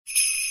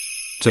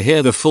To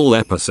hear the full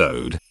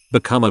episode,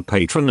 become a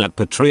patron at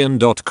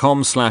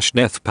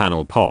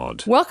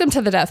patreon.com/deathpanelpod. Welcome to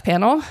the Death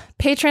Panel.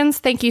 Patrons,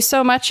 thank you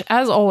so much,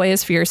 as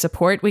always, for your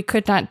support. We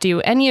could not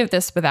do any of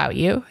this without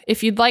you.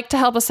 If you'd like to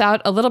help us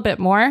out a little bit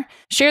more,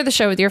 share the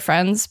show with your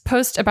friends,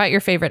 post about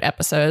your favorite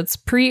episodes,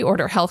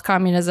 pre-order Health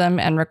Communism,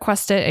 and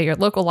request it at your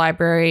local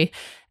library,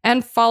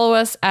 and follow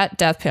us at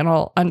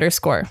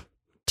deathpanel_.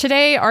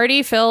 Today,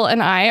 Artie, Phil,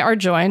 and I are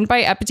joined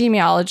by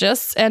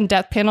epidemiologists and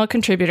Death Panel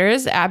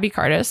contributors Abby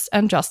Cardis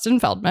and Justin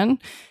Feldman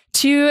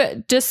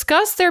to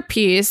discuss their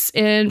piece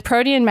in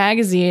Protean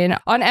Magazine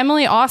on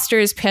Emily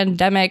Oster's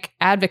pandemic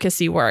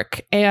advocacy work.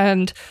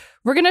 And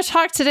we're going to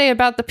talk today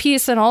about the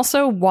piece and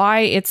also why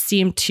it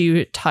seemed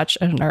to touch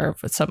a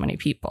nerve with so many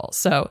people.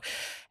 So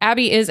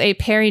Abby is a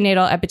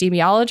perinatal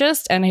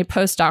epidemiologist and a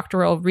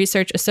postdoctoral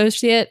research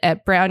associate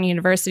at Brown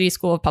University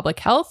School of Public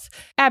Health.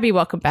 Abby,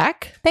 welcome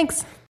back.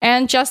 Thanks.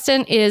 And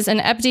Justin is an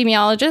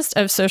epidemiologist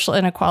of social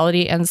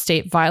inequality and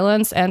state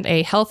violence and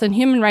a health and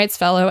human rights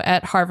fellow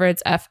at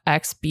Harvard's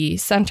FXB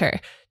Center.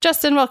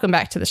 Justin, welcome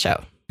back to the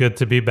show. Good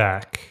to be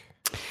back.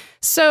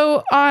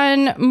 So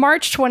on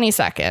March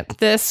 22nd,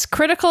 this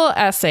critical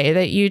essay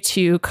that you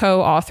two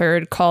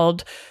co-authored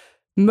called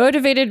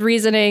Motivated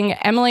Reasoning,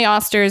 Emily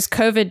Oster's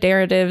COVID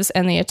Narratives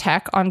and the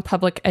Attack on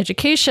Public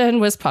Education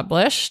was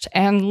published.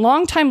 And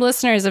longtime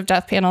listeners of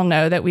Death Panel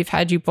know that we've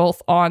had you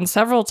both on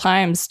several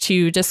times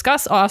to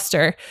discuss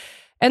Oster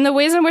and the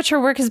ways in which her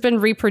work has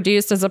been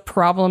reproduced as a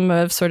problem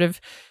of sort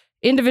of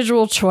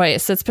individual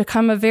choice. It's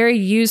become a very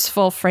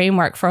useful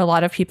framework for a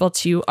lot of people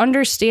to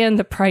understand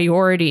the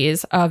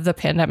priorities of the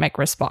pandemic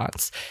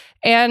response.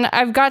 And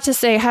I've got to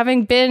say,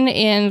 having been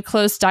in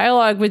close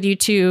dialogue with you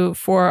two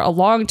for a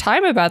long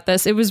time about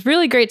this, it was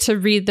really great to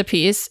read the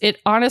piece.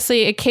 It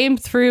came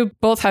through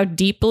both how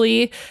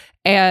deeply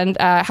and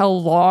how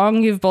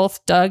long you've both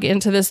dug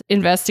into this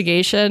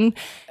investigation.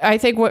 I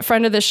think what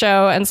friend of the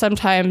show and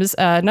sometimes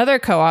another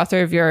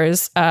co-author of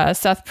yours,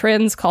 Seth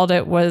Prinz, called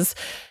it was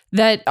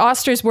that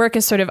Oster's work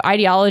is sort of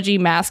ideology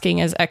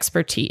masking as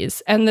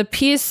expertise. And the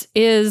piece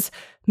is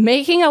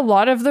making a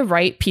lot of the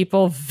right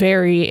people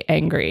very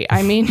angry.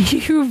 I mean,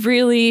 you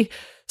really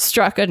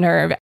struck a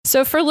nerve.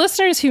 So for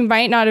listeners who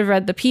might not have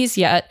read the piece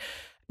yet,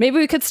 maybe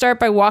we could start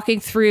by walking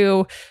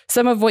through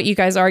some of what you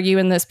guys argue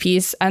in this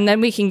piece, and then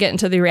we can get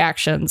into the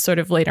reactions sort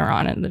of later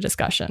on in the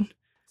discussion.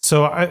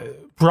 So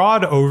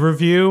broad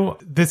overview,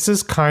 this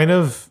is kind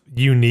of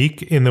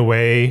unique in the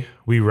way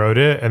we wrote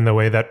it and the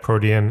way that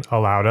Protean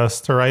allowed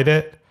us to write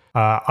it.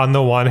 On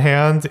the one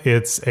hand,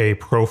 it's a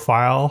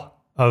profile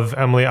of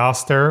Emily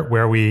Oster,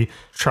 where we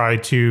try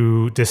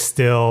to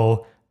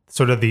distill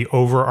sort of the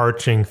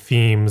overarching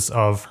themes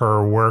of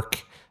her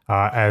work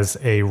as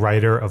a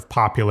writer of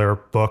popular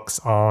books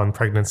on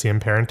pregnancy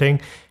and parenting,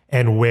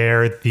 and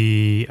where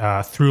the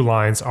through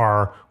lines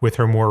are with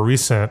her more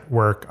recent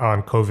work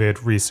on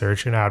COVID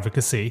research and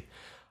advocacy.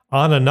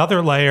 On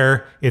another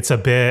layer, it's a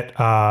bit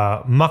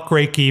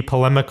muckrakey,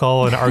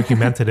 polemical, and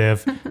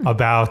argumentative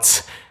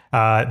about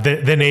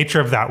the nature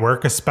of that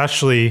work,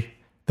 especially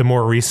the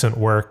more recent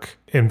work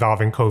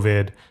involving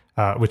COVID,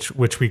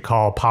 which we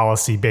call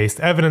policy-based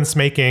evidence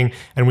making,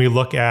 and we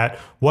look at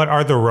what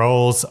are the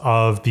roles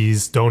of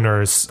these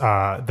donors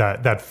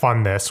that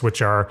fund this,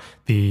 which are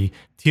the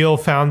Thiel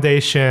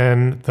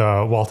Foundation,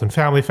 the Walton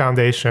Family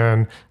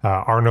Foundation,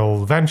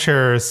 Arnold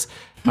Ventures.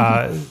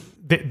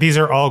 These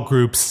are all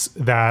groups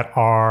that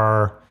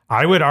are,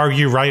 I would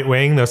argue,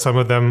 right-wing, though some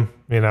of them,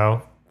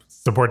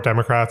 support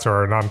Democrats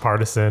or are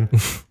nonpartisan.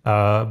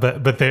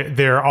 But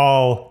they're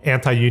all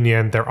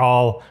anti-union. They're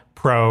all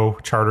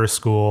pro-charter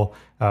school.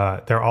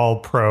 They're all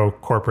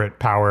pro-corporate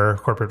power,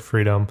 corporate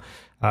freedom.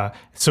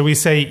 So we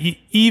say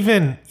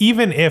even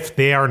if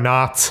they are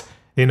not,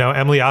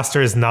 Emily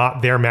Oster is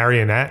not their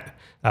marionette,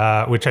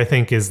 which I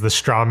think is the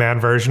straw man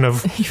version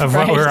of right.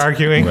 What we're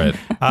arguing. Right.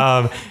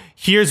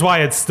 Here's why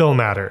it still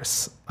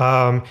matters.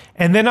 And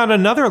then on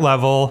another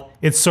level,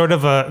 it's sort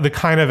of the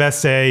kind of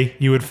essay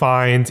you would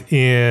find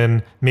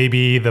in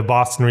maybe the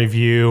Boston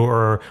Review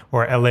or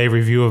LA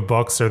Review of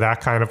Books or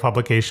that kind of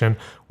publication,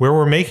 where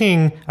we're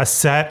making a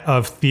set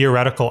of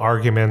theoretical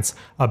arguments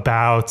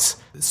about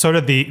sort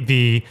of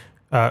the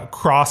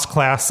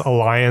cross-class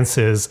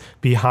alliances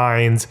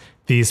behind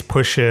these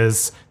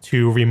pushes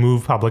to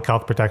remove public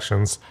health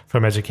protections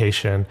from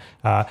education.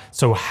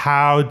 So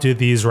how do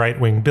these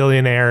right-wing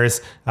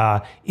billionaires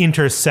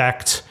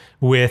intersect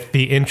with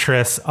the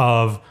interests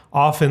of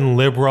often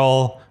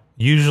liberal,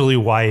 usually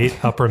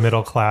white, upper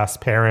middle class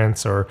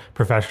parents or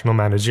professional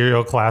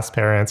managerial class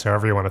parents,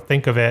 however you want to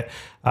think of it?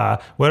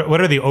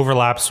 What are the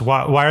overlaps?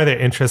 Why are their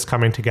interests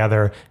coming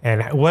together?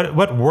 And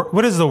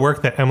what is the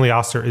work that Emily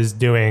Oster is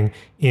doing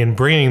in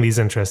bringing these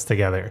interests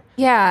together?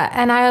 Yeah,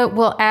 and I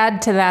will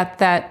add to that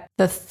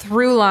the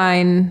through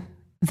line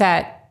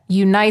that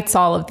unites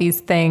all of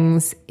these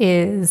things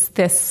is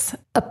this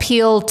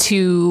appeal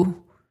to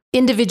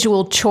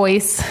individual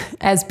choice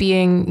as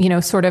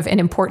being, sort of an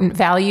important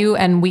value.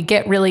 And we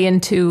get really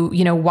into,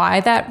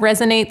 why that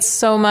resonates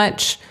so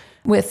much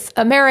with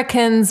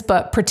Americans,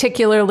 but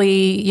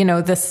particularly,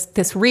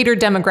 this reader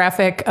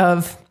demographic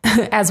of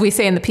as we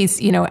say in the piece,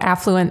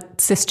 affluent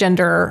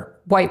cisgender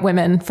white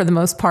women for the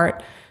most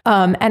part,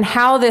 and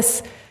how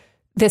this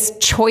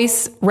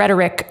choice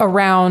rhetoric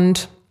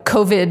around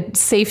COVID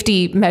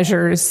safety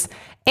measures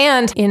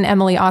and in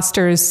Emily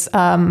Oster's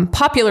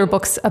popular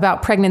books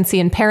about pregnancy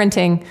and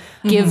parenting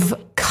give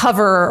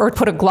cover or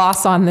put a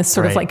gloss on this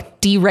sort of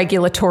like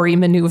deregulatory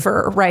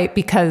maneuver, right?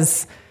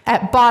 Because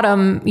at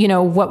bottom,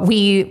 what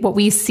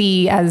we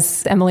see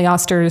as Emily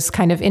Oster's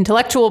kind of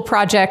intellectual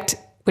project,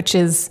 which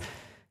is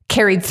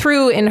carried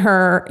through in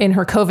her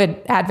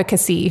COVID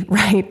advocacy,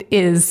 right,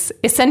 is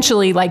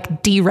essentially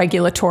like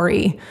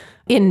deregulatory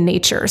in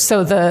nature.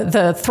 So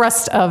the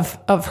thrust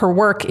of her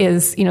work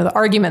is, the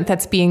argument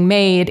that's being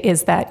made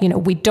is that,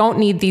 we don't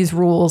need these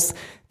rules.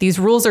 These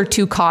rules are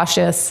too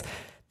cautious.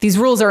 These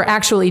rules are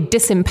actually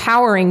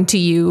disempowering to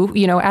you,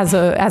 as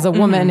a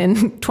woman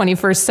in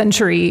 21st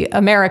century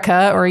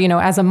America, or,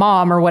 as a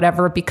mom or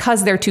whatever,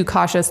 because they're too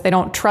cautious. They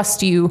don't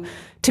trust you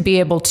to be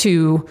able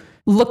to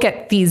look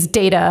at these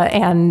data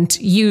and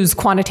use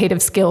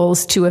quantitative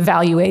skills to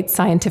evaluate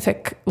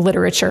scientific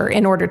literature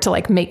in order to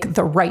like make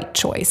the right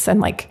choice.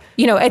 And like,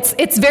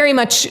 it's very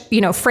much,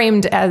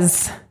 framed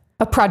as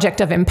a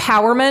project of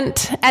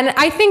empowerment. And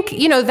I think,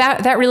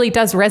 that really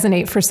does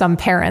resonate for some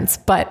parents,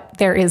 but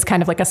there is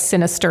kind of like a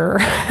sinister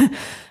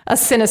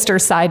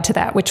side to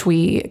that, which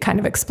we kind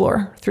of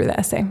explore through the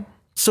essay.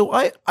 So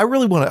I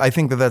really want to, I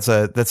think that's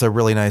a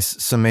really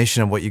nice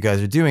summation of what you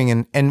guys are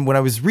doing. And when I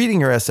was reading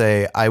your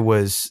essay, I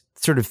was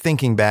sort of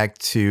thinking back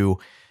to,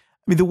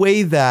 the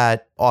way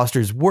that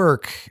Oster's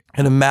work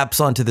kind of maps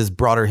onto this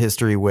broader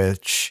history,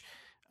 which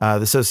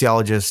the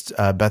sociologist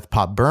Beth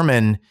Popp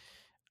Berman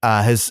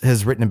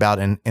has written about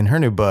in her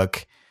new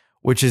book,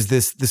 which is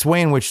this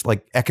way in which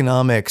like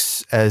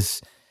economics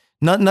as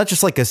not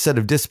just like a set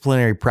of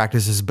disciplinary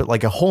practices, but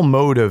like a whole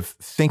mode of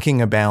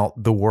thinking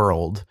about the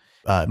world,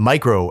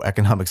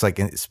 microeconomics,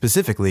 like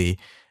specifically,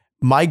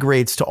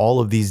 migrates to all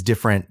of these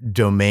different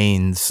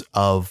domains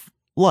of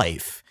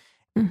life.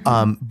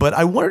 But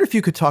I wondered if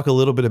you could talk a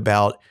little bit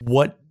about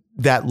what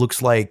that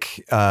looks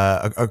like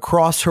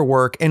across her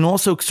work, and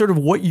also sort of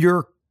what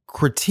your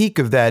critique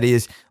of that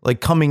is,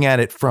 like coming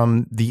at it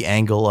from the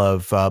angle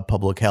of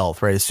public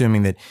health, right?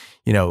 Assuming that,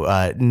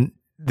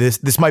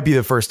 this might be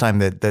the first time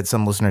that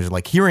some listeners are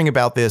like hearing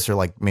about this, or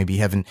like maybe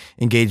haven't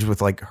engaged with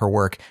like her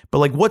work, but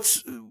like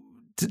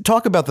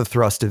talk about the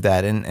thrust of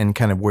that and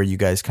kind of where you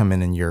guys come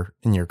in your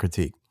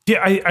critique.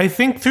 Yeah, I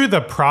think through the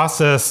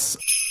process.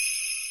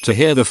 To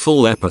hear the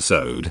full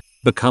episode,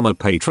 become a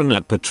patron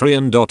at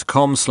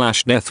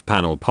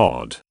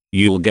patreon.com/deathpanelpod.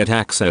 You'll get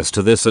access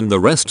to this and the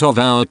rest of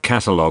our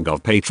catalog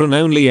of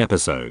patron-only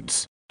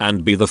episodes,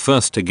 and be the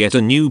first to get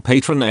a new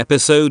patron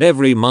episode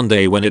every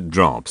Monday when it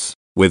drops.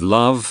 With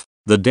love,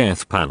 The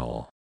Death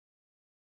Panel.